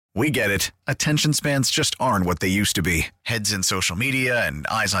We get it. Attention spans just aren't what they used to be. Heads in social media and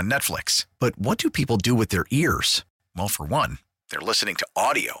eyes on Netflix. But what do people do with their ears? Well, for one, they're listening to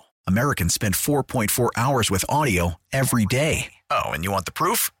audio. Americans spend 4.4 hours with audio every day. Oh, and you want the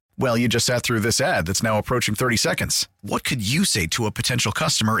proof? Well, you just sat through this ad that's now approaching 30 seconds. What could you say to a potential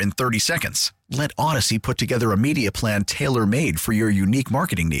customer in 30 seconds? Let Odyssey put together a media plan tailor-made for your unique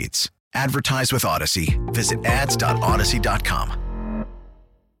marketing needs. Advertise with Odyssey. Visit ads.odyssey.com.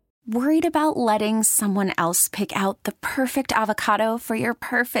 Worried about letting someone else pick out the perfect avocado for your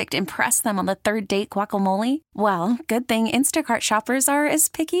perfect impress them on the third date guacamole? Well, good thing Instacart shoppers are as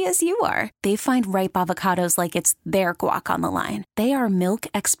picky as you are. They find ripe avocados like it's their guac on the line. They are milk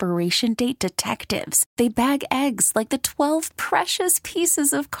expiration date detectives. They bag eggs like the 12 precious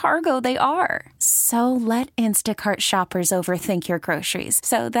pieces of cargo they are. So let Instacart shoppers overthink your groceries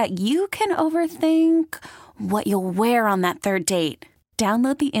so that you can overthink what you'll wear on that third date.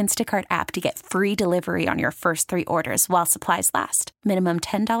 Download the Instacart app to get free delivery on your first 3 orders while supplies last. Minimum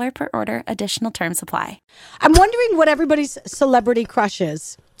 $10 per order. Additional terms apply. I'm wondering what everybody's celebrity crush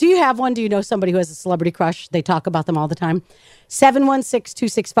is. Do you have one? Do you know somebody who has a celebrity crush? They talk about them all the time.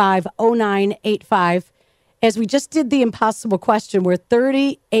 716-265-0985. As we just did the impossible question where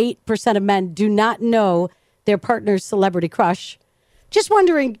 38% of men do not know their partner's celebrity crush. Just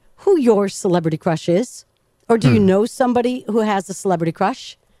wondering who your celebrity crush is. Or do you know somebody who has a celebrity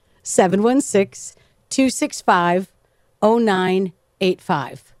crush?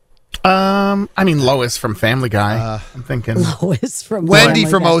 716-265-0985. I mean, Lois from Family Guy. I'm thinking Lois from Wendy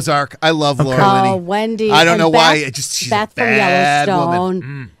Family from Guy. Ozark. I love Laura Oh, Linney. Wendy. I don't And know Beth, why. She's Beth a bad from Yellowstone.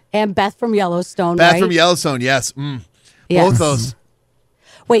 woman. And Beth from Yellowstone, Beth right? from Yellowstone, yes. Yes. Both those.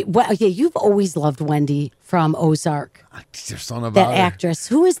 Wait, yeah, you've always loved Wendy from Ozark. There's something about That her. actress.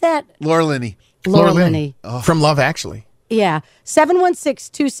 Who is that? Laura Linney. Laura Linney. from Love Actually. Yeah.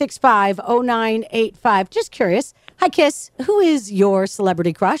 716-265-0985. Just curious. Hi, Kiss. Who is your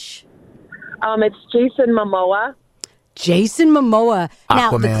celebrity crush? It's Jason Momoa. Jason Momoa.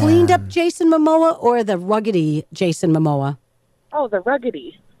 Now, the Aquaman. cleaned up Jason Momoa or the ruggedy Jason Momoa? Oh, the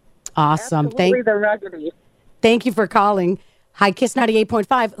ruggedy. Awesome. Absolutely the ruggedy. Thank you for calling. Hi, Kiss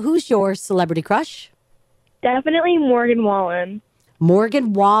 98.5. Who's your celebrity crush? Definitely Morgan Wallen.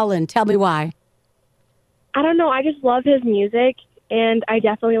 Morgan Wallen. Tell me why. I don't know. I just love his music, and I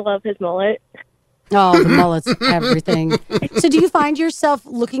definitely love his mullet. Oh, the mullets, everything. So do you find yourself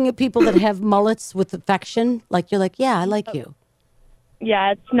looking at people that have mullets with affection? Like you're like, yeah, I like you.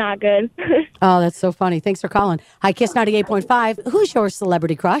 Yeah, it's not good. Oh, that's so funny. Thanks for calling. Hi, Kiss 98.5. Who's your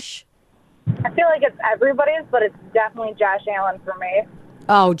celebrity crush? I feel like it's everybody's, but it's definitely Josh Allen for me.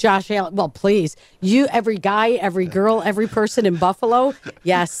 Oh, Josh Allen. Well, please. You, every guy, every girl, every person in Buffalo.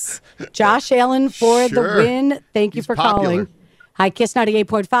 Yes. Josh Allen for the Sure. win. Thank you He's for popular. calling. Hi, Kiss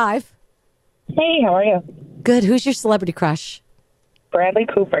 98.5. Hey, how are you? Good. Who's your celebrity crush? Bradley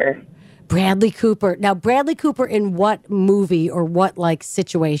Cooper. Bradley Cooper. Now, Bradley Cooper in what movie or what, like,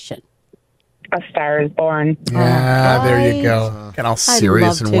 situation? A Star is Born. Yeah, there you I- go. Get all I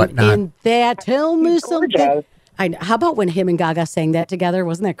serious loved and him whatnot. in that. Tell me He's something. gorgeous. How about when him and Gaga sang that together?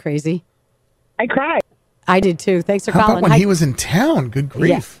 Wasn't that crazy? I cried. I did too. Thanks for How calling. about when Hi- he was in town? Good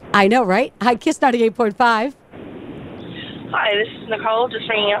grief. Yeah, I know, right? Hi, Kiss 98.5. Hi, this is Nicole. Just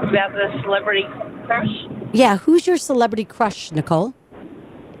ringing up about the celebrity crush. Yeah, who's your celebrity crush, Nicole?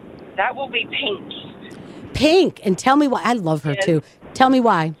 That will be Pink. Pink. And tell me why. I love her Yes. too. Tell me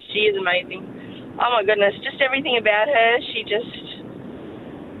why. She is amazing. Oh my goodness, just everything about her. She's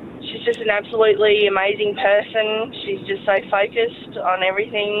just an absolutely amazing person. She's just so focused on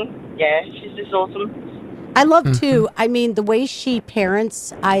everything. Yeah, she's just awesome. I love too. I mean, the way she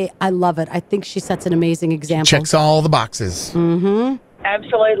parents, I love it. I think she sets an amazing example. Checks all the boxes.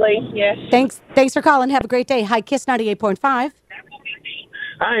 Absolutely, yes. Thanks for calling. Have a great day. Hi, Kiss 98.5.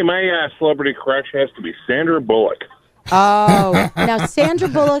 Hi, my celebrity crush has to be Sandra Bullock. Oh, now Sandra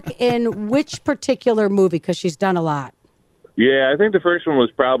Bullock in which particular movie? Because she's done a lot. Yeah, I think the first one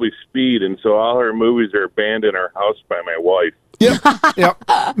was probably Speed, and so all her movies are banned in our house by my wife. Yep.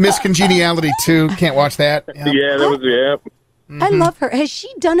 Miss Congeniality too. Can't watch that. Yep. Yeah, that was, yeah. I love her. Has she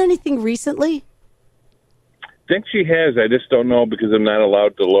done anything recently? I think she has. I just don't know because I'm not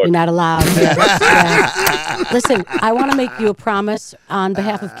allowed to look. You're not allowed. Yes. Yeah. Listen, I want to make you a promise on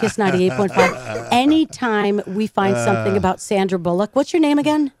behalf of Kiss 98.5. Anytime we find something about Sandra Bullock, what's your name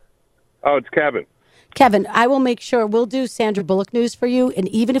again? Oh, it's Kevin. Kevin, I will make sure we'll do Sandra Bullock news for you. And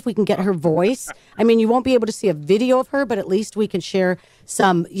even if we can get her voice, I mean, you won't be able to see a video of her, but at least we can share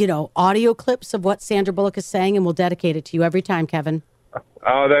some, audio clips of what Sandra Bullock is saying, and we'll dedicate it to you every time, Kevin.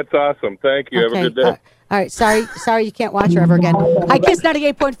 Oh, that's awesome. Thank you. Have a good day. All right, sorry you can't watch her ever again. Hi, Kiss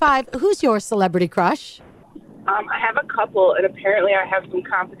 98.5. Who's your celebrity crush? I have a couple, and apparently I have some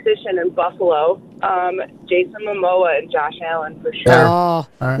competition in Buffalo. Jason Momoa and Josh Allen, for sure. Oh, All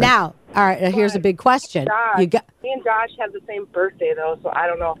right. now, all right, here's a big question. Me and Josh have the same birthday, though, so I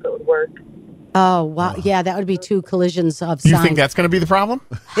don't know if it would work. Oh, wow. Yeah, that would be two collisions of You signs. think that's going to be the problem?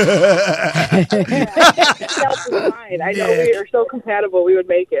 That'll be fine. I know we are so compatible, we would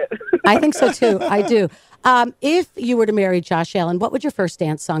make it. I think so, too. I do. If you were to marry Josh Allen, what would your first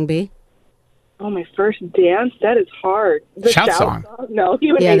dance song be? Oh, my first dance? That is hard. The Shout song. No,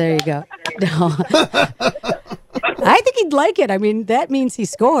 he would Yeah, hate there you that. go. No. I think he'd like it. I mean, that means he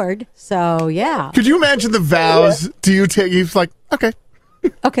scored. So, yeah. Could you imagine the vows? Do you take? He's like, okay.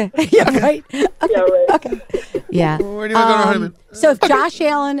 Okay. Yeah, right. Okay. Yeah, right. Okay. Yeah. Where do you want to go to honeymoon? So if Josh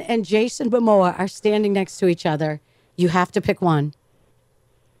Allen and Jason Momoa are standing next to each other, you have to pick one.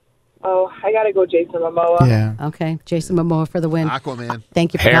 Oh, I got to go Jason Momoa. Yeah. Okay. Jason Momoa for the win. Aquaman.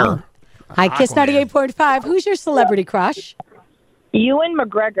 Thank you for Hair. calling. Hi, Kiss 98.5. Who's your celebrity crush? Ewan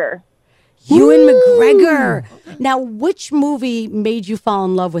McGregor. Ewan McGregor. Now, which movie made you fall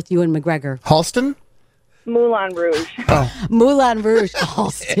in love with Ewan McGregor? Halston? Moulin Rouge. Moulin Rouge.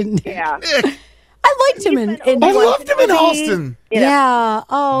 Halston. Yeah. I liked him in I loved him in Halston. Yeah.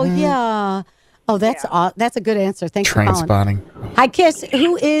 Oh, yeah. Oh, that's that's a good answer. Thanks for Train calling. spotting. Hi, Kiss.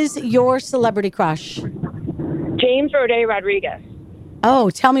 Who is your celebrity crush? James Roday Rodriguez. Oh,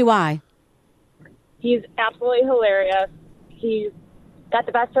 tell me why. He's absolutely hilarious. He's got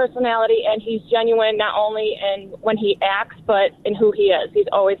the best personality, and he's genuine not only in when he acts, but in who he is. He's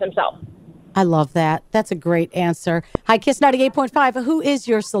always himself. I love that. That's a great answer. Hi, Kiss 98.5. Who is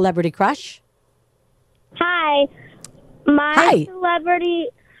your celebrity crush? Hi. My Hi. celebrity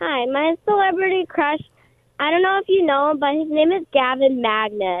crush, I don't know if you know him, but his name is Gavin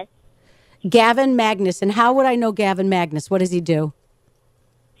Magnus. Gavin Magnus. And how would I know Gavin Magnus? What does he do?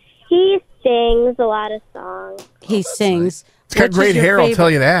 He sings a lot of songs. He sings. It's got Which great is your hair, I'll favorite-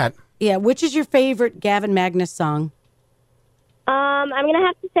 tell you that. Yeah, which is your favorite Gavin Magnus song? I'm going to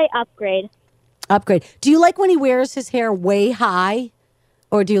have to say Upgrade. Upgrade. Do you like when he wears his hair way high,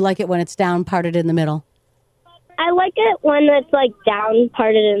 or do you like it when it's down parted in the middle? I like it when it's like down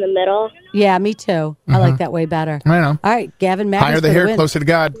parted in the middle. Yeah, me too. I like that way better. I know. All right, Gavin Magnus. Higher the for hair, win. closer to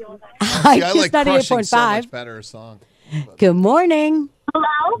God. Hi, See, I Kiss like Crushing so 98.5. much better song. Good morning.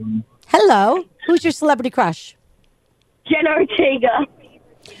 Hello? Hello. Who's your celebrity crush? Jenna Ortega.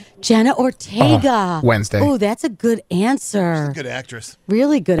 Jenna Ortega. Wednesday. Oh, that's a good answer. Good actress.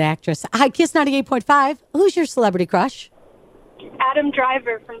 Really good actress. Hi, Kiss 98.5. Who's your celebrity crush? Adam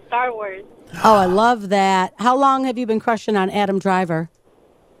Driver from Star Wars. Oh, I love that. How long have you been crushing on Adam Driver?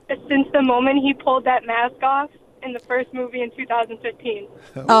 Since the moment he pulled that mask off in the first movie in 2015.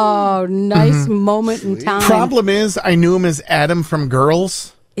 Oh, nice moment in time. Problem is, I knew him as Adam from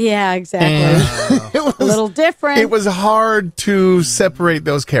Girls. Yeah, exactly. And it was A little different. It was hard to separate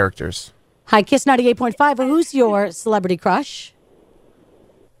those characters. Hi, Kiss 98.5. Who's your celebrity crush?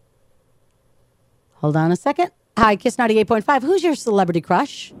 Hold on a second. Hi, Kiss 98.5. Who's your celebrity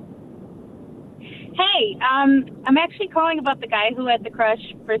crush? Hey, I'm actually calling about the guy who had the crush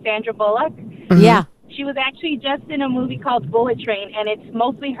for Sandra Bullock. Yeah. She was actually just in a movie called Bullet Train, and it's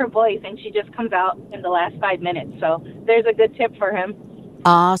mostly her voice, and she just comes out in the last 5 minutes. So there's a good tip for him.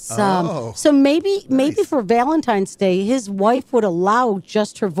 Awesome. Oh. So maybe for Valentine's Day, his wife would allow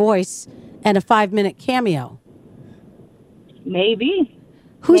just her voice and a 5-minute cameo. Maybe.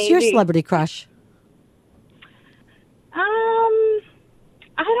 Who's your Maybe. celebrity crush?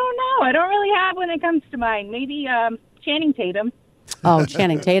 I don't know. I don't really have one that comes to mind. Maybe Channing Tatum. Oh,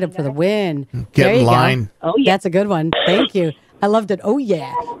 Channing Tatum for the win. Get There in you go. line. Oh, yeah. That's a good one. Thank you. I loved it. Oh,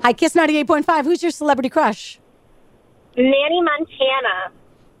 yeah. Hi, Kiss 98.5. Who's your celebrity crush? Manny Montana.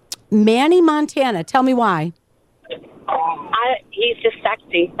 Manny Montana. Tell me why. He's just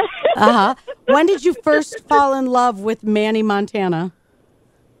sexy. Uh-huh. When did you first fall in love with Manny Montana?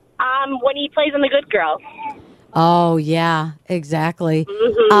 When he plays in The Good Girl. Oh, yeah, exactly.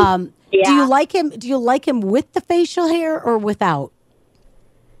 Yeah. Do you like him? Do you like him with the facial hair or without?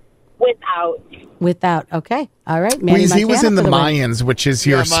 Without. Without. Okay. All right. Manny Please, he was Montana in The for the win. Mayans, which is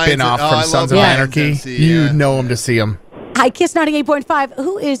your Yeah, Mayans. spin-off Oh, I from love Sons of Mayans. Anarchy. I see, You yeah. know him to see him. Hi, Kiss 98.5.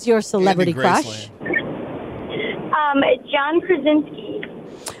 Who is your celebrity Andy crush? Graceland. John Krasinski.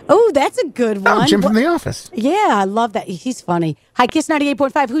 Oh, that's a good one. Oh, Jim from The Office. Yeah, I love that. He's funny. Hi, Kiss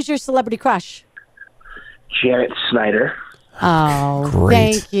 98.5. Who's your celebrity crush? Janet Snyder. Oh,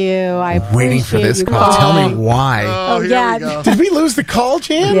 Great. thank you. I Waiting for appreciate this you call. Tell calling. me why. Oh, here yeah. we go. Did we lose the call,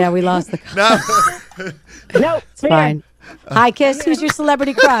 Jan? Yeah, we lost the call. No. No, It's fine. Hi, Kiss. Who's your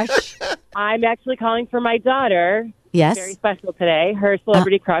celebrity crush? I'm actually calling for my daughter. Yes. Very special today. Her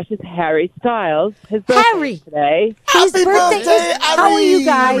celebrity crush is Harry Styles. His birthday Harry! is today. His birthday birthday, is. How are you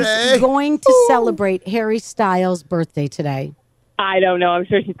guys Harry! going to celebrate Harry Styles' birthday today? I don't know. I'm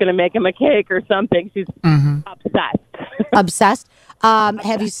sure she's going to make him a cake or something. She's obsessed. Obsessed.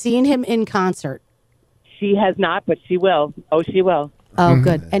 Have you seen him in concert? She has not, but she will. Oh, she will. Oh,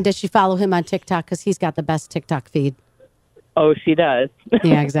 good. And does she follow him on TikTok? Because he's got the best TikTok feed. Oh, she does.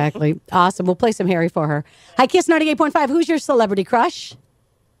 Yeah, exactly. Awesome. We'll play some Harry for her. Hi, Kiss 98.5. Who's your celebrity crush?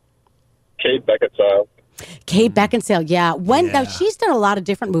 Kate Beckinsale. Kate Beckinsale. Yeah. Now she's done a lot of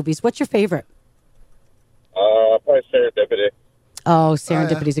different movies. What's your favorite? Probably Serendipity. Oh,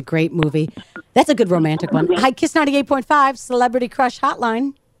 Serendipity is a great movie. That's a good romantic one. Hi, Kiss 98.5, Celebrity Crush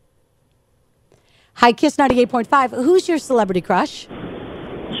Hotline. Hi, Kiss 98.5. Who's your celebrity crush?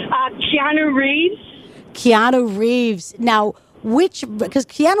 Keanu Reeves. Keanu Reeves. Now, because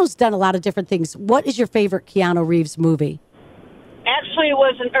Keanu's done a lot of different things. What is your favorite Keanu Reeves movie? Actually, it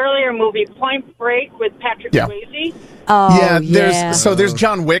was an earlier movie, Point Break, with Patrick Swayze. Oh, there's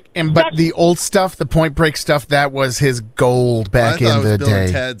John Wick, but the old stuff, the Point Break stuff, that was his gold back in the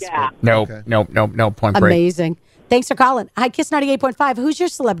day. Nope, Point Break. Amazing. Thanks for calling. Hi, Kiss 98.5. Who's your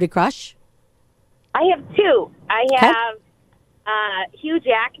celebrity crush? I have two. I have Hugh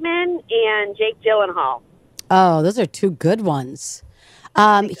Jackman and Jake Gyllenhaal. Oh, those are two good ones.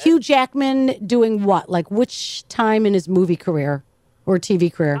 Hugh Jackman doing what? Like which time in his movie career or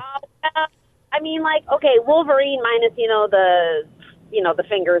TV career? I mean, like, okay, Wolverine minus, the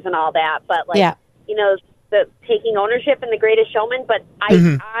fingers and all that, but like, the taking ownership in The Greatest Showman. But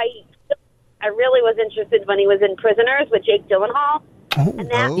I really was interested when he was in Prisoners with Jake Gyllenhaal. And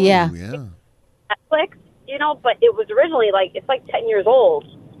that, Netflix, but it was originally it's like 10 years old.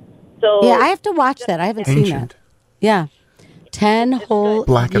 So yeah, I have to watch that. I haven't seen that. Yeah. 10 whole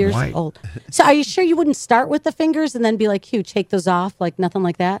Black and years white. old. So are you sure you wouldn't start with the fingers and then be like, Hugh, take those off? Like nothing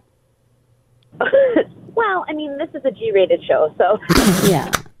like that? Well, I mean, this is a G-rated show, so.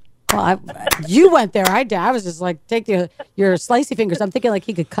 Yeah. Well, you went there. I was just like, take your slicey fingers. I'm thinking like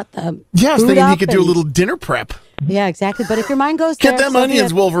he could cut them. Yeah, I was thinking he could do a little dinner prep. Yeah, exactly. But if your mind goes Get there. them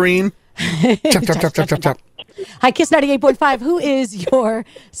onions, Wolverine. Chop, chop, chop, chop, chop, chop. Hi, Kiss 98.5. Who is your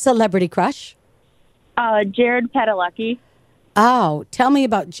celebrity crush? Jared Padalecki. Oh, tell me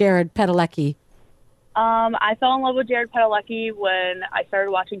about Jared Padalecki. I fell in love with Jared Padalecki when I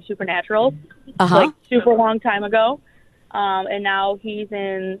started watching Supernatural, super long time ago. And now he's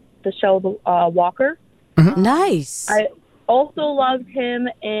in the show Walker. Nice. I also loved him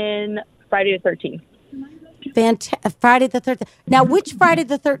in Friday the 13th. Friday the 13th. Now, which Friday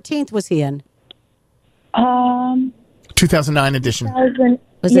the 13th was he in? 2009 edition.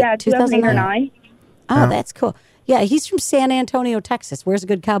 Was it 2008 or 9. Oh, that's cool. Yeah, he's from San Antonio, Texas. Wears a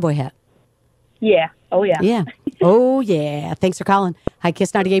good cowboy hat. Yeah. Oh, yeah. Yeah. Oh, yeah. Thanks for calling. Hi,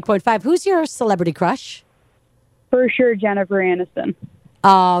 Kiss 98.5. Who's your celebrity crush? For sure, Jennifer Aniston.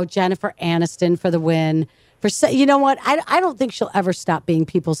 Oh, Jennifer Aniston for the win. You know what? I don't think she'll ever stop being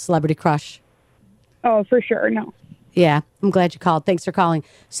people's celebrity crush. Oh, for sure. No. Yeah, I'm glad you called. Thanks for calling.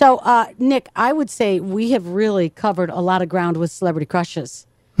 So, Nick, I would say we have really covered a lot of ground with celebrity crushes.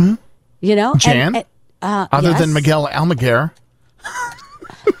 You know? Jan? Other than Miguel Almaguer.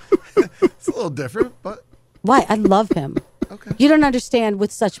 It's a little different, but... Why? I love him. Okay. You don't understand.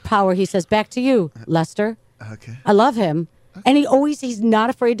 With such power, he says, back to you, Lester. Okay. I love him. Okay. And he's not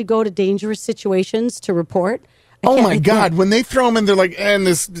afraid to go to dangerous situations to report. Oh my God! When they throw him in, they're like, and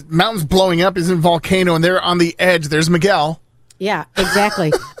this mountain's blowing up, isn't volcano, and they're on the edge. There's Miguel. Yeah,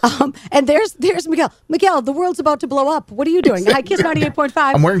 exactly. And there's Miguel. Miguel, the world's about to blow up. What are you doing? Hi, Kiss 98.5.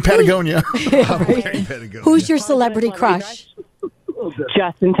 I'm wearing Patagonia. Who's your celebrity crush?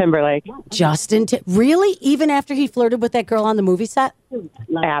 Justin Timberlake. Really? Even after he flirted with that girl on the movie set?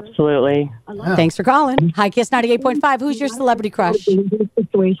 Absolutely. Thanks for calling. Hi, Kiss 98.5. Who's your celebrity crush?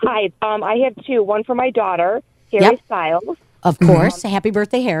 Hi. I have two. One for my daughter, Harry Styles. Of course. Happy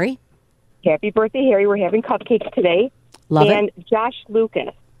birthday, Harry. Happy birthday, Harry. We're having cupcakes today. Love it. And Josh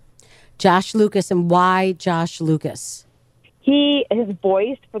Lucas. Josh Lucas. And why Josh Lucas? He is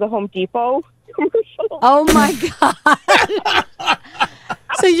voiced for the Home Depot commercial. Oh, my God.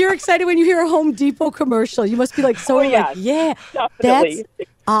 So you're excited when you hear a Home Depot commercial. You must be like, definitely. That's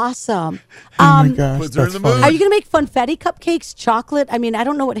awesome. Oh, my gosh. That's funny. Are you going to make funfetti cupcakes, chocolate? I mean, I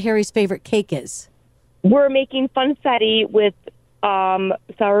don't know what Harry's favorite cake is. We're making funfetti with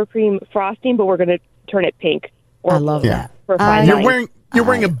sour cream frosting, but we're going to turn it pink. I love that. For you're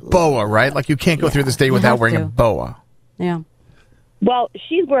wearing a boa, right? Like you can't go through this day without wearing a boa. Yeah. Well,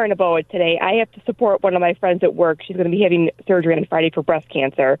 she's wearing a boa today. I have to support one of my friends at work. She's going to be having surgery on Friday for breast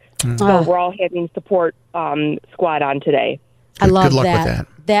cancer. So we're all having support squad on today. I love Good luck that. with that.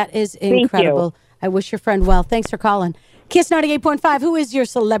 That is incredible. I wish your friend well. Thanks for calling. Kiss 98.5. Who is your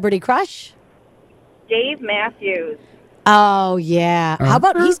celebrity crush? Dave Matthews. Oh, yeah. How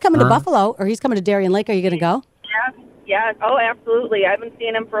about he's coming to Buffalo or he's coming to Darien Lake? Are you going to go? Yeah. Oh, absolutely. I've been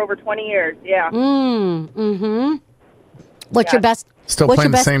seeing him for over 20 years. Yeah. What's your best? Still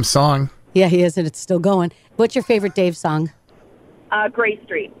playing the same song. Yeah, he is, and it's still going. What's your favorite Dave song? Gray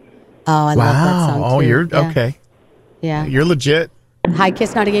Street. Oh, I love that song, too. Oh, you're okay. Yeah. You're legit. Hi,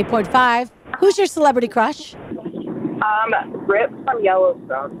 Kiss 98.5. Who's your celebrity crush? Rip from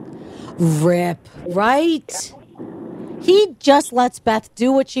Yellowstone. Rip, right? He just lets Beth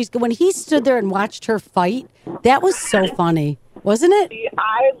do what she's... When he stood there and watched her fight, that was so funny, wasn't it?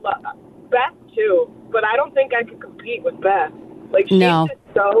 I love Beth, too, but I don't think I could compete with Beth. Like, she's just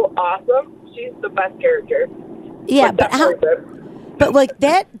so awesome. She's the best character. Yeah, but like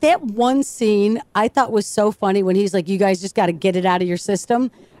that one scene I thought was so funny when he's like, you guys just got to get it out of your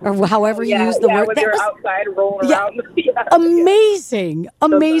system, or however you use the word. When they're outside rolling around.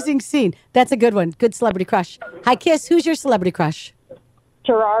 Amazing scene. That's a good one. Good celebrity crush. Hi, Kiss. Who's your celebrity crush?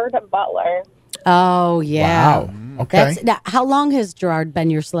 Gerard Butler. Oh, yeah. Wow. Okay. Now, how long has Gerard been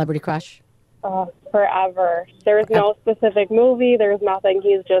your celebrity crush? Forever. There's no specific movie. There's nothing.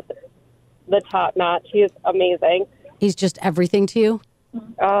 He's just the top notch. He's amazing. He's just everything to you?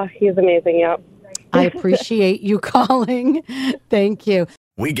 Oh, he's amazing, yep. I appreciate you calling. Thank you.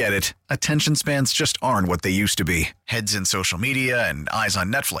 We get it. Attention spans just aren't what they used to be. Heads in social media and eyes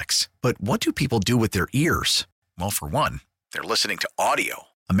on Netflix. But what do people do with their ears? Well, for one, they're listening to audio.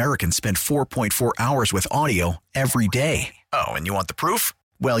 Americans spend 4.4 hours with audio every day. Oh, and you want the proof?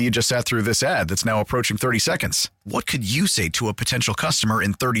 Well, you just sat through this ad that's now approaching 30 seconds. What could you say to a potential customer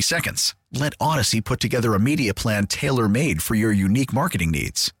in 30 seconds? Let Odyssey put together a media plan tailor-made for your unique marketing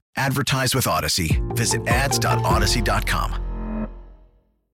needs. Advertise with Odyssey. Visit ads.odyssey.com.